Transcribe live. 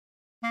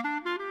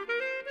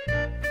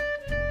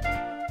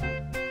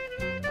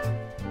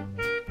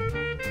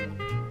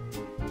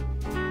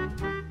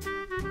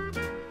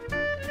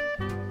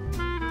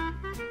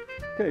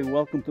Okay,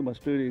 welcome to my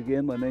studio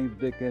again. My name's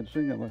Dick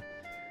Ensing. I'm a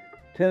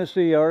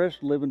Tennessee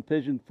artist, live in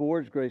Pigeon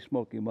Forge, Great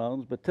Smoky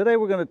Mountains. But today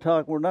we're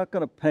not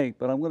going to paint,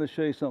 but I'm going to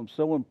show you something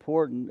so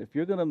important. If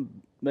you're going to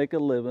make a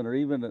living or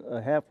even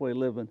a halfway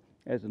living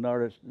as an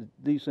artist,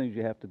 these things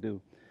you have to do.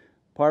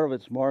 Part of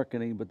it's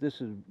marketing, but this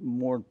is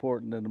more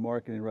important than the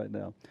marketing right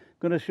now. I'm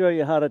going to show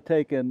you how to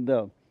take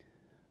and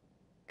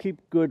keep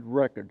good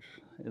records.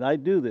 And I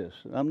do this.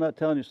 I'm not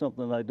telling you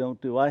something I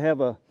don't do. I have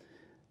a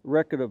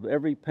record of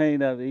every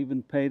paint I've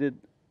even painted,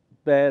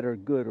 bad or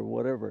good or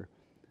whatever,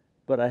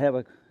 but I have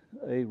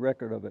a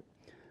record of it.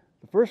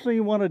 The first thing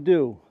you want to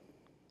do,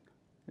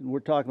 and we're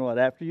talking about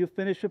after you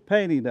finish a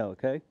painting now,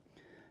 okay?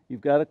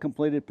 You've got a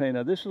completed painting.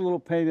 Now this is a little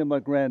painting of my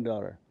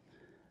granddaughter.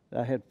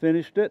 I had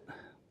finished it.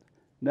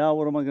 Now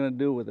what am I going to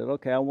do with it?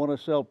 Okay, I want to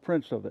sell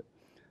prints of it.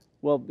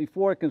 Well,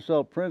 before I can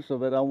sell prints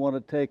of it, I want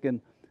to take and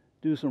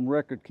do some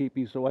record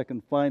keeping so I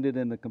can find it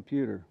in the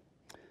computer.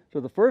 So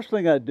the first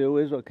thing I do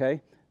is,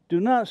 okay, do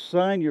not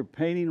sign your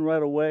painting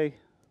right away.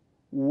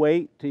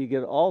 Wait till you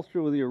get all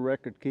through with your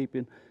record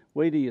keeping.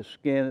 Wait till you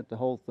scan it, the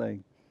whole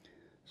thing.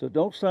 So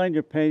don't sign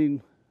your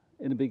painting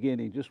in the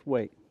beginning. Just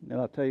wait,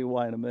 and I'll tell you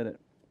why in a minute.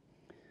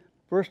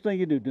 First thing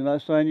you do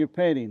not sign your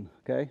painting,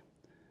 okay,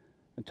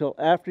 until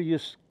after you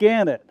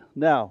scan it.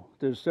 Now,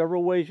 there's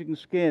several ways you can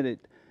scan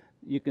it.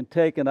 You can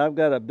take, and I've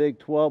got a big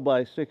 12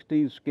 by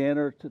 16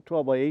 scanner,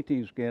 12 by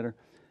 18 scanner.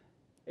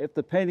 If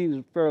the painting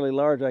is fairly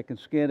large, I can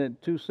scan it in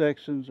 2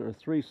 sections or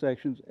 3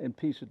 sections and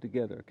piece it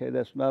together, okay?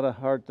 That's not a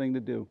hard thing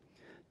to do.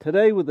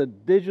 Today with a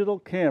digital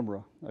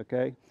camera,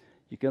 okay,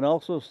 you can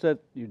also set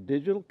your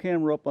digital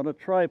camera up on a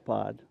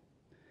tripod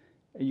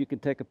and you can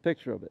take a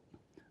picture of it.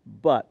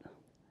 But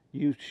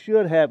you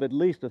should have at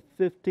least a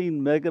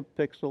 15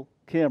 megapixel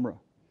camera,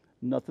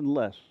 nothing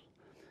less,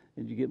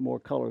 and you get more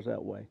colors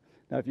that way.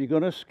 Now if you're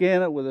going to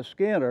scan it with a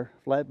scanner,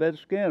 flatbed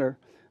scanner,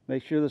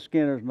 make sure the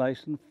scanner is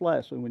nice and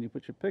flat so when you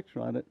put your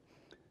picture on it,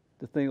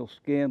 the thing will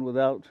scan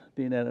without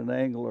being at an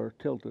angle or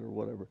tilted or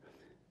whatever.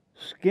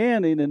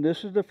 Scanning, and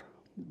this is the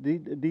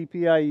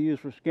DPI you use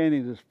for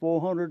scanning, is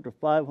 400 to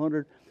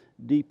 500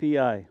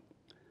 DPI.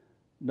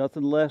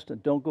 Nothing less,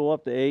 and don't go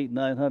up to 800,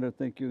 900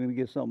 think you're going to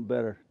get something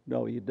better.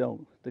 No, you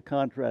don't. The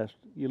contrast,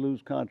 you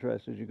lose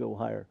contrast as you go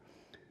higher.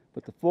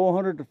 But the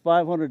 400 to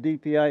 500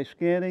 DPI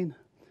scanning,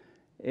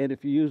 and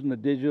if you're using a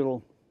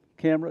digital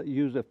camera,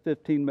 use a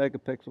 15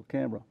 megapixel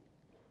camera.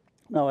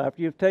 Now,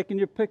 after you've taken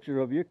your picture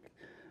of your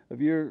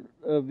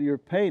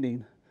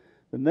painting,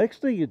 the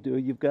next thing you do,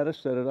 you've got to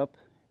set it up,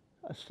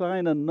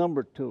 assign a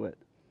number to it.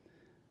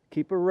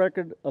 Keep a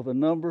record of a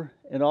number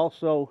and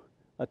also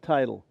a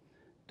title.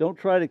 Don't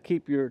try to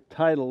keep your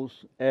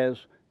titles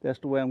as that's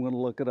the way I'm going to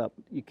look it up.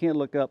 You can't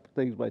look up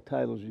things by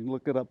titles. You can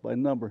look it up by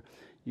number.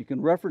 You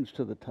can reference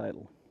to the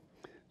title.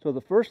 So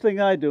the first thing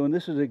I do, and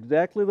this is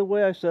exactly the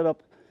way I set it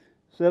up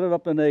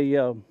in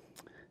a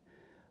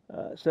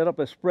set up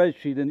a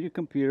spreadsheet in your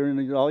computer,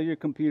 and all your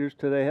computers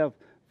today have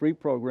free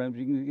programs.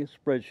 You can get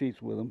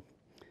spreadsheets with them.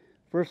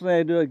 First thing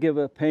I do, I give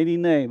a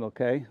painting name,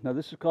 okay? Now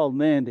this is called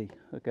Mandy,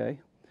 okay?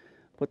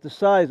 Put the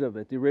size of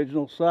it, the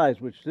original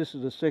size, which this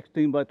is a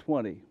 16 by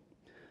 20.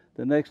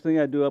 The next thing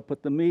I do, I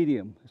put the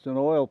medium. It's an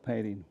oil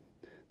painting.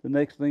 The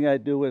next thing I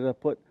do is I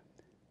put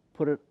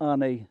it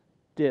on a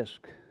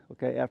disc,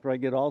 okay? After I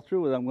get all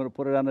through with it, I'm going to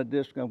put it on a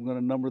disc. I'm going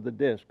to number the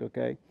disc,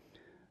 okay?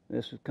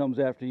 This comes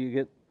after you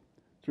get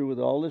through with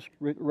all this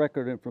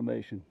record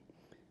information.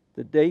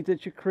 The date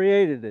that you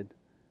created it.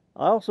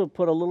 I also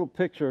put a little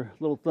picture,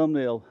 little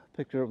thumbnail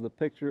picture of the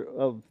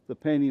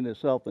painting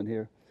itself in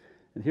here.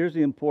 And here's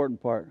the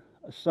important part.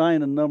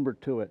 Assign a number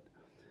to it.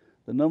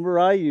 The number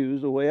I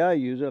use, the way I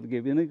use it, I'll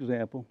give you an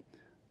example.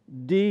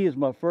 D is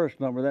my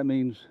first number. That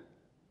means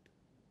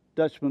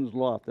Dutchman's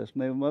Loft. That's the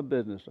name of my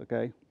business,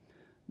 okay?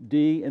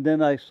 D, and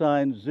then I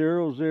assign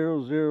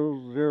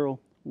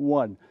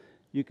 00001.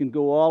 You can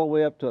go all the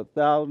way up to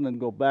 1,000 and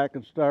go back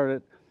and start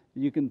it.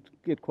 You can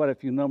get quite a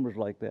few numbers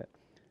like that.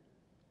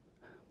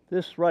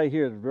 This right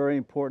here is very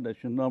important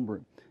that you number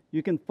it.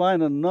 You can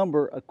find a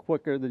number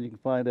quicker than you can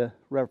find a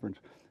reference.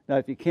 Now,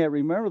 if you can't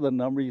remember the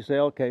number, you say,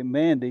 okay,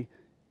 Mandy,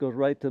 goes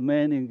right to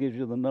Mandy and gives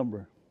you the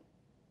number.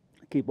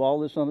 Keep all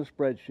this on a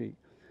spreadsheet.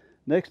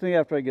 Next thing,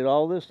 after I get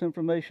all this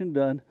information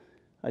done,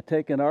 I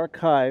take an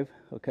archive,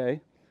 okay,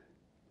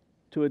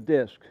 to a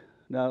disk.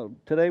 Now,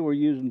 today we're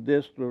using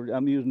discs,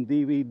 I'm using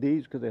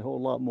DVDs because they hold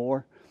a lot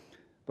more,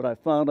 but I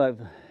found I've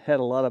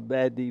had a lot of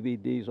bad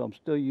DVDs, so I'm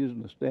still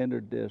using the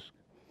standard disc.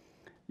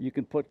 You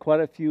can put quite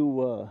a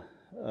few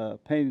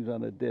paintings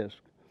on a disc.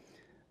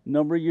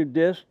 Number your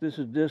disc. This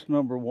is disc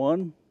number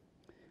 1.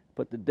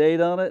 Put the date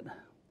on it,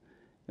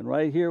 and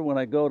right here when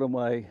I go to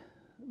my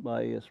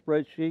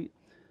spreadsheet,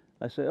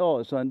 I say, oh,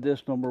 it's on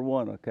disc number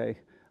 1, okay?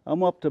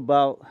 I'm up to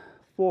about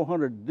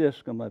 400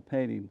 discs on my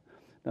painting.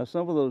 Now,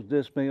 some of those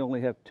discs may only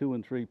have 2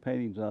 and 3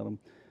 paintings on them.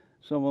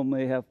 Some of them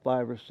may have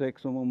 5 or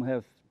 6. Some of them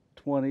have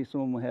 20.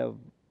 Some of them have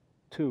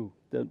 2.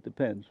 That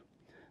depends.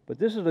 But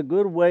this is a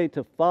good way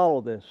to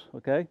follow this,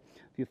 okay?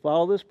 If you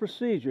follow this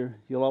procedure,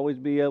 you'll always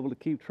be able to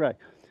keep track.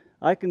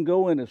 I can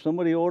go in, if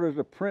somebody orders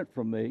a print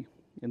from me,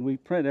 and we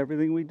print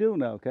everything we do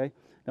now, okay?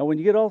 Now, when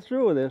you get all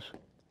through with this,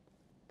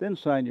 then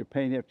sign your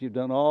painting after you've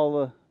done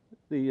all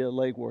the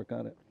legwork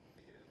on it.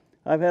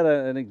 I've had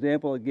an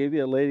example I gave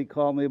you. A lady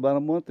called me about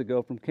a month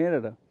ago from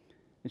Canada,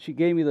 and she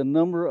gave me the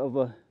number of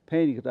a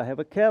painting because I have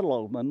a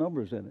catalog with my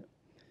numbers in it.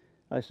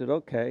 I said,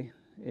 okay,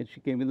 and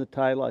she gave me the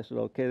title. I said,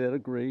 okay, that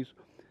agrees.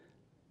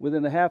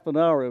 Within a half an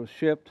hour, it was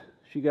shipped.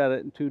 She got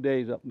it in 2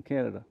 days up in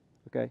Canada,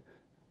 okay?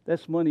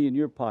 That's money in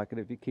your pocket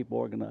if you keep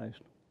organized.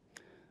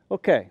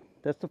 Okay,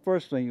 that's the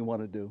first thing you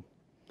want to do.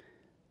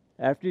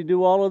 After you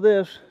do all of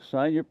this,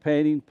 sign your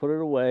painting, put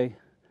it away.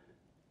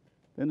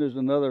 Then there's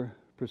another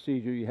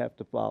procedure you have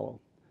to follow.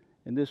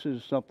 And this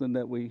is something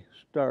that we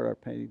start our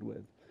painting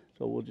with.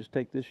 So we'll just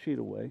take this sheet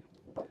away.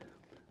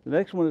 The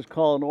next one is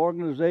called an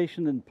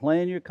organization and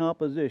plan your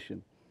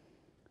composition.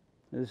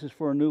 This is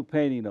for a new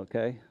painting,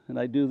 okay? And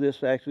I do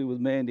this actually with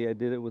Mandy. I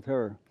did it with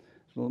her.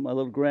 So my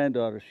little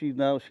granddaughter, she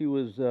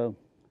was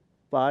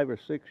 5 or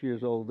 6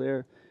 years old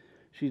there.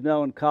 She's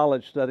now in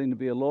college studying to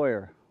be a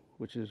lawyer,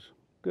 which is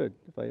good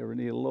if I ever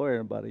need a lawyer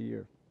in about a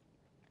year.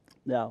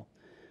 Now,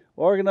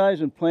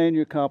 organize and plan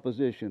your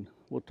composition.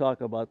 We'll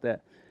talk about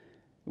that.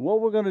 And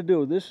what we're going to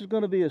do, this is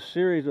going to be a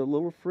series of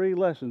little free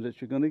lessons that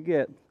you're going to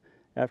get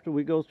after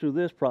we go through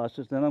this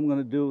process. Then I'm going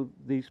to do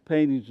these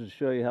paintings to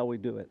show you how we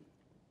do it.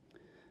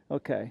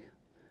 Okay.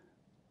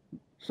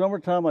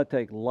 Summertime, I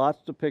take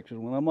lots of pictures.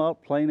 When I'm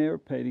out plein air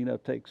painting, I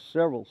take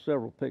several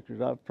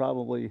pictures. I've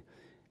probably,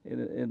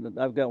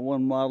 I've got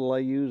one model I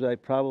use. I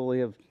probably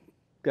have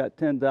got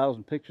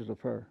 10,000 pictures of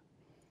her.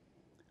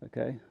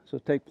 Okay, so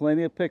take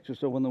plenty of pictures.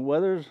 So when the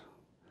weather's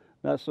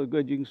not so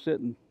good, you can sit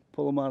and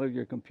pull them out of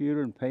your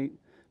computer and paint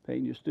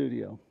in your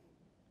studio.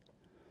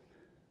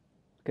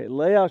 Okay,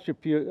 lay out your.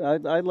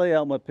 I lay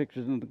out my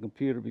pictures in the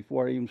computer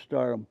before I even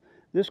start them.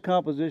 This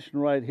composition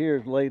right here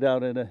is laid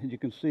out in you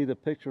can see the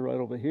picture right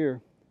over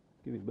here.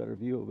 Give you a better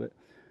view of it.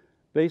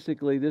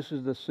 Basically, this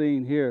is the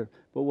scene here.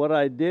 But what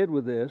I did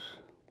with this,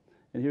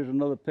 and here's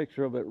another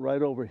picture of it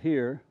right over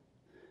here,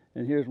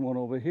 and here's one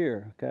over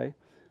here, okay?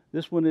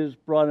 This one is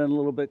brought in a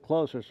little bit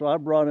closer. So I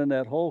brought in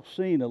that whole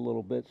scene a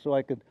little bit so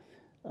I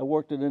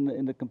worked it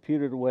in the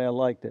computer the way I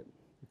liked it,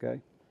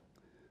 okay?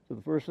 So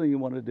the first thing you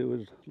want to do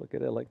is look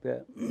at it like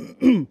that.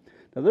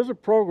 Now there's a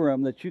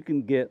program that you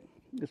can get.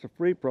 It's a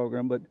free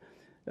program, but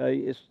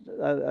I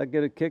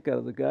get a kick out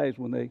of the guys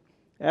when they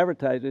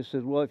advertise. They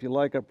said, well, if you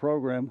like our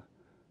program,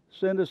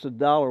 send us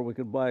 $1, we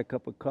could buy a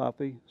cup of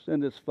coffee.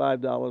 Send us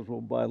 $5,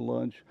 we'll buy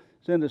lunch.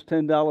 Send us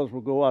 $10,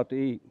 we'll go out to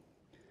eat.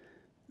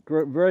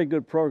 Very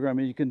good program,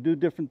 and you can do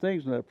different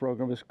things in that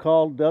program. It's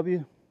called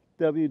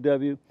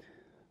www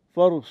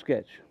Photo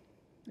Sketch.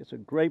 It's a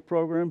great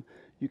program.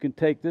 You can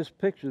take this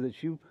picture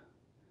that you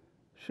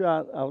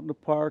shot out in the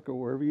park or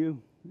wherever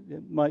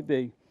it might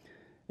be,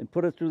 and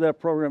put it through that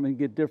program and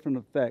get different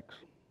effects.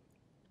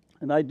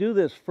 And I do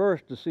this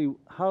first to see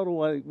how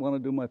do I want to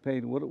do my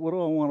painting. What do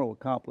I want to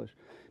accomplish?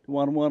 Do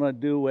I want to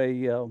do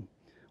a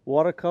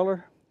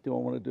watercolor? Do I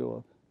want to do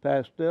a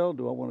pastel?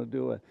 Do I want to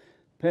do a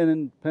pen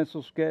and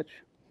pencil sketch?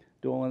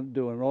 Do I want to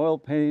do an oil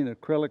painting,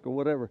 acrylic, or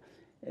whatever?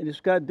 And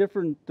it's got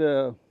different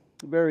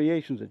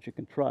variations that you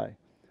can try.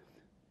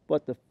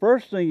 But the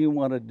first thing you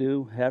want to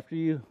do after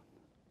you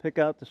pick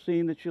out the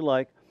scene that you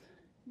like,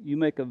 you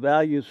make a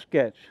value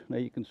sketch. Now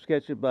you can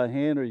sketch it by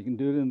hand or you can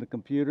do it in the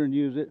computer and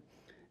use it.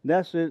 And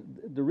that's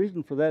it. The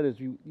reason for that is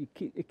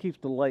it keeps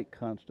the light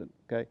constant,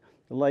 okay?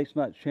 The light's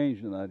not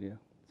changing on you,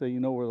 so you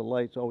know where the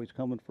light's always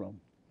coming from.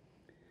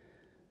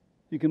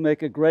 You can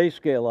make a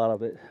grayscale out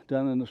of it,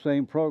 done in the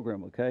same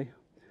program, okay?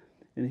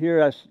 And here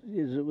is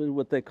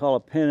what they call a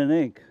pen and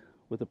ink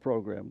with the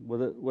program,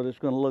 what it's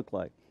going to look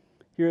like.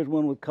 Here's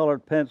one with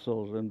colored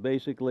pencils, and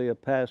basically a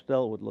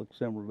pastel would look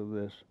similar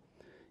to this.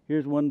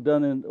 Here's one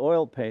done in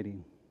oil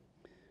painting.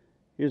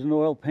 Here's an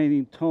oil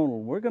painting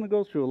tonal. We're going to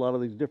go through a lot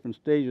of these different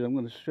stages. I'm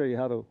going to show you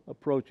how to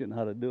approach it and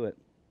how to do it.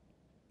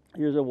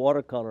 Here's a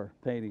watercolor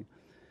painting,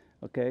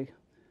 okay?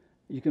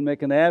 You can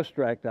make an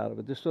abstract out of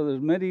it. So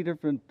there's many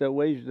different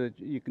ways that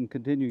you can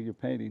continue your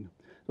painting.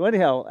 So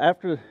anyhow,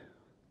 after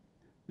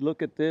you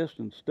look at this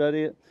and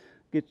study it,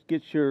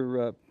 get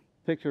your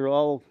picture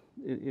all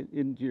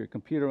into your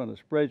computer on a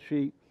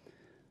spreadsheet,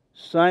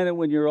 sign it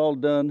when you're all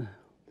done,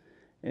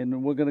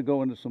 and we're going to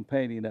go into some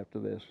painting after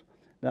this.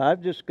 Now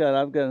I've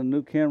got a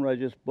new camera I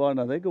just bought.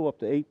 Now they go up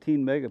to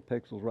 18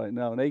 megapixels right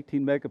now, and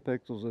 18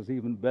 megapixels is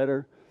even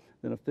better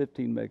than a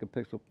 15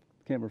 megapixel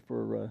camera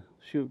for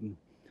shooting,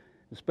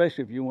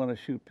 especially if you want to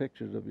shoot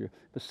pictures of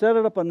but set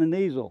it up on an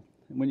easel.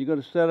 And when you're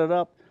going to set it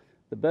up,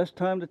 the best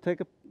time to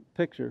take a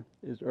picture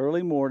is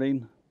early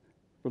morning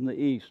from the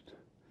east,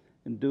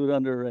 and do it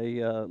under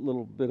a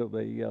little bit of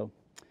a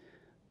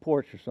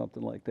porch or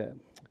something like that,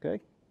 okay?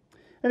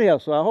 Anyhow,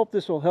 so I hope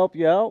this will help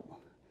you out.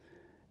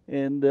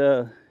 And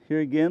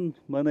here again,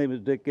 my name is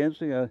Dick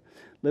Ensing. I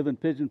live in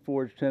Pigeon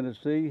Forge,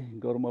 Tennessee. You can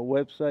go to my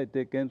website,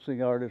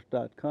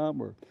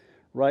 dickensingartist.com, or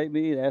write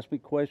me and ask me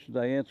questions.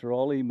 I answer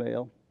all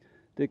email.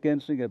 Dick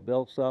Ensing at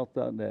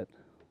bellsouth.net.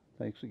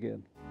 Thanks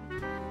again.